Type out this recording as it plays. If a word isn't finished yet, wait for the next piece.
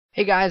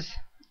Hey guys,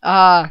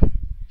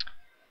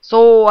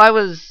 so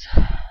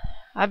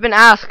I've been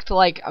asked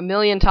like a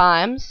million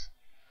times,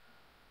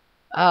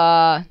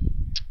 to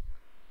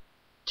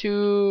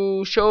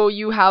show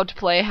you how to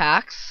play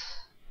hacks.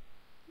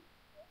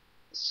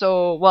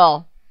 So,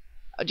 well,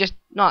 just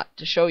not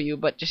to show you,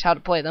 but just how to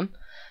play them.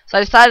 So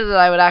I decided that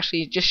I would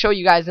actually just show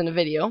you guys in a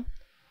video.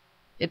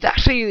 It's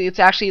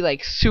actually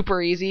like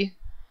super easy.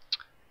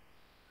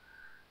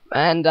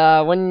 And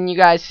when you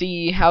guys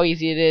see how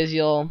easy it is,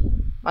 you'll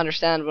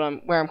understand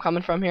where I'm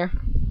coming from here.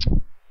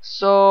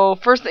 So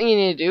first thing you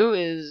need to do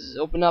is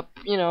open up,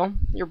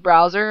 your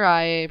browser.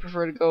 I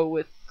prefer to go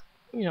with,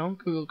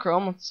 Google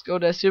Chrome. Let's go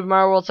to Super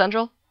Mario World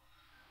Central.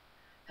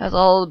 Has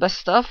all the best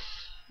stuff.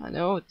 I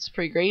know, it's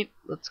pretty great.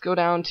 Let's go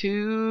down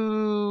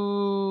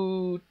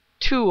to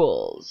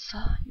Tools.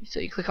 So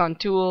you click on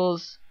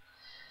Tools,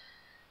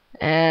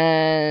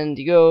 and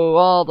you go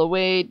all the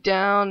way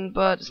down,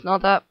 but it's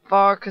not that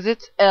far because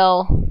it's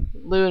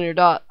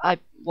Lunar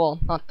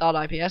well, not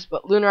 .ips,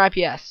 but Lunar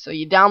IPS. So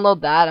you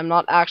download that. I'm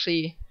not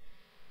actually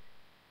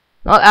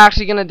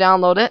gonna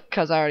download it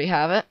because I already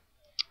have it,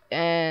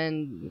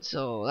 and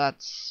so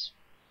that's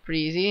pretty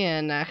easy.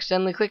 And I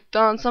accidentally clicked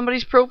on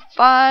somebody's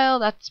profile.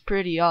 That's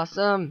pretty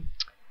awesome.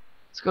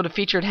 Let's go to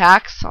featured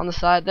hacks on the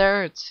side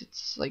there.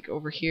 It's like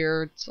over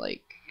here. It's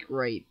like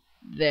right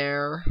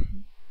there.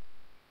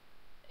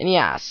 And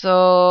yeah,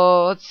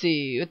 so let's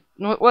see.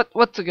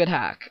 What's a good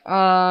hack?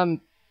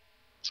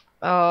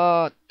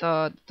 Guess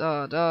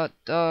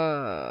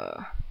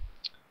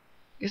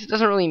it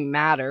doesn't really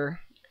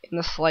matter in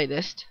the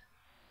slightest.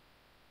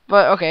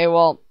 But okay,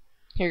 well,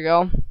 here you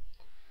go.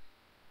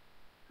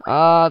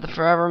 The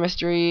Forever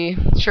Mystery.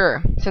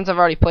 Sure, since I've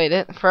already played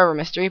it. Forever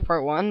Mystery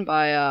Part 1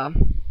 by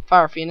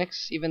Fire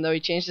Phoenix, even though he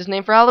changed his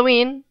name for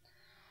Halloween.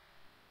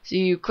 So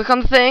you click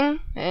on the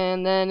thing,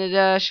 and then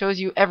it shows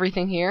you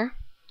everything here.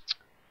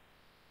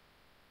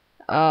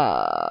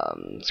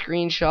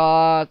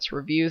 Screenshots,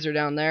 reviews are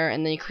down there,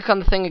 and then you click on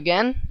the thing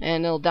again,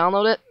 and it'll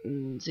download it.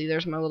 And see,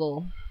 there's my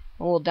little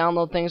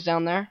download things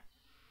down there,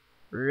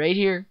 right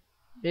here.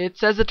 It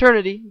says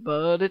Eternity,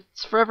 but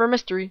it's Forever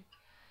Mystery.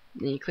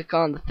 Then you click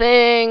on the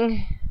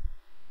thing,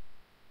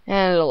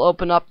 and it'll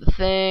open up the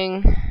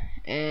thing,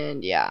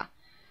 and yeah.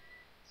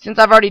 Since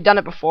I've already done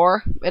it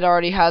before, it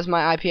already has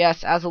my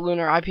IPS as a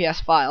Lunar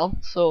IPS file,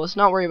 so let's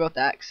not worry about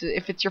that. 'Cause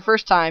if it's your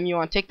first time, you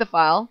want to take the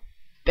file,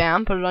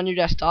 bam, put it on your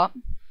desktop,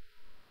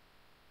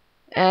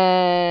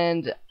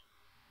 and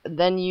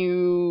then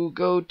you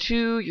go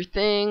to your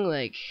thing,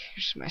 like,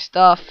 here's my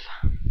stuff,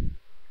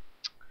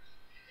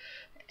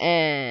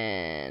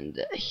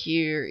 and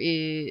here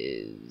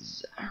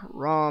is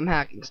ROM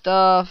hacking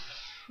stuff,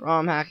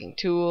 ROM hacking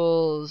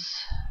tools.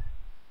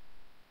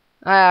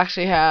 I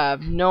actually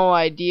have no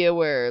idea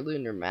where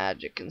Lunar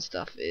Magic and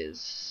stuff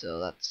is, so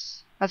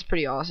that's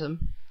pretty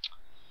awesome.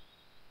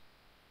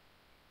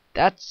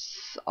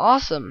 That's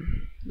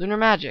awesome. Lunar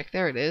Magic,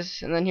 there it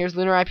is. And then here's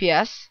Lunar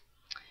IPS.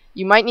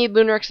 You might need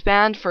Lunar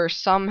Expand for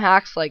some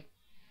hacks like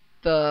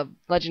the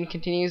Legend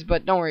Continues,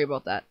 but don't worry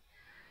about that.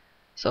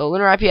 So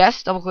Lunar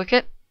IPS, double click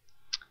it.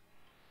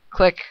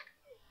 Click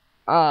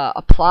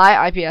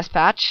Apply IPS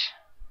Patch.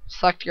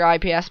 Select your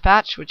IPS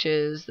patch, which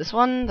is this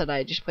one that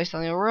I just placed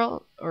on the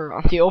overworld, or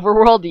on the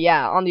overworld.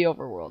 Yeah, on the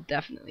overworld,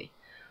 definitely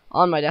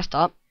on my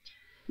desktop.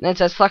 And then it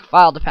says select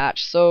file to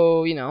patch.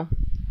 So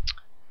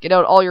get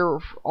out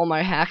all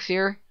my hacks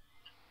here.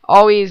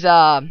 Always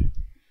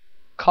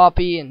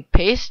copy and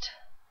paste,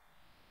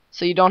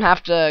 so you don't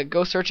have to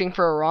go searching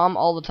for a ROM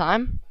all the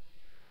time.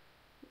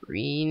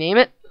 Rename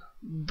it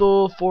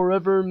The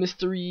Forever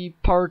Mystery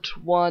Part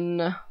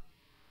 1.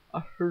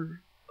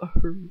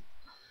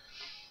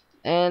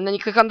 And then you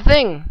click on the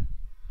thing.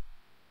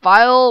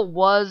 File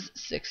was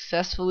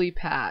successfully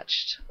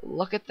patched.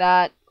 Look at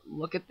that.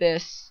 Look at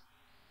this.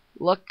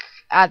 Look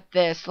at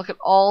this. Look at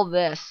all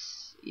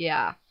this.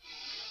 Yeah.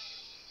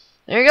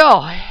 There you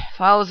go.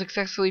 File was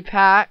successfully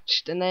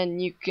patched, and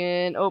then you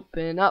can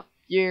open up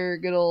your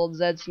good old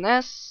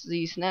ZSNES,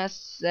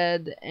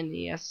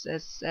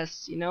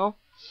 ZSNES,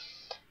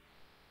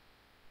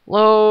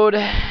 Load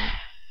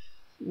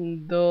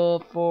the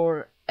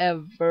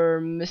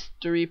Forever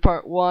Mystery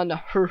Part 1.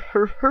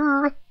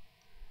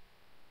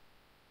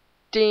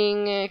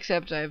 Ding,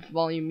 except I have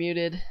volume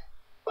muted.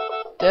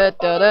 And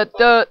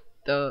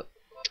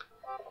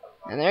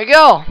there you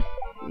go.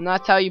 And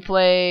that's how you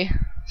play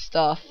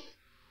stuff.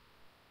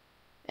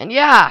 And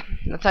yeah,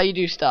 that's how you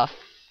do stuff.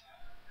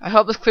 I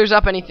hope this clears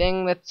up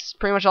anything. That's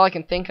pretty much all I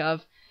can think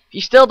of. If you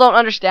still don't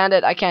understand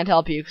it, I can't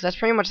help you, because that's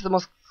pretty much the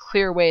most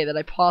clear way that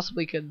I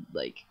possibly could,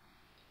 like,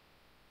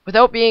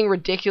 without being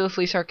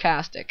ridiculously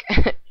sarcastic.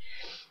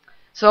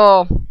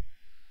 So,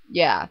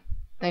 yeah.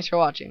 Thanks for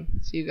watching.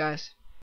 See you guys.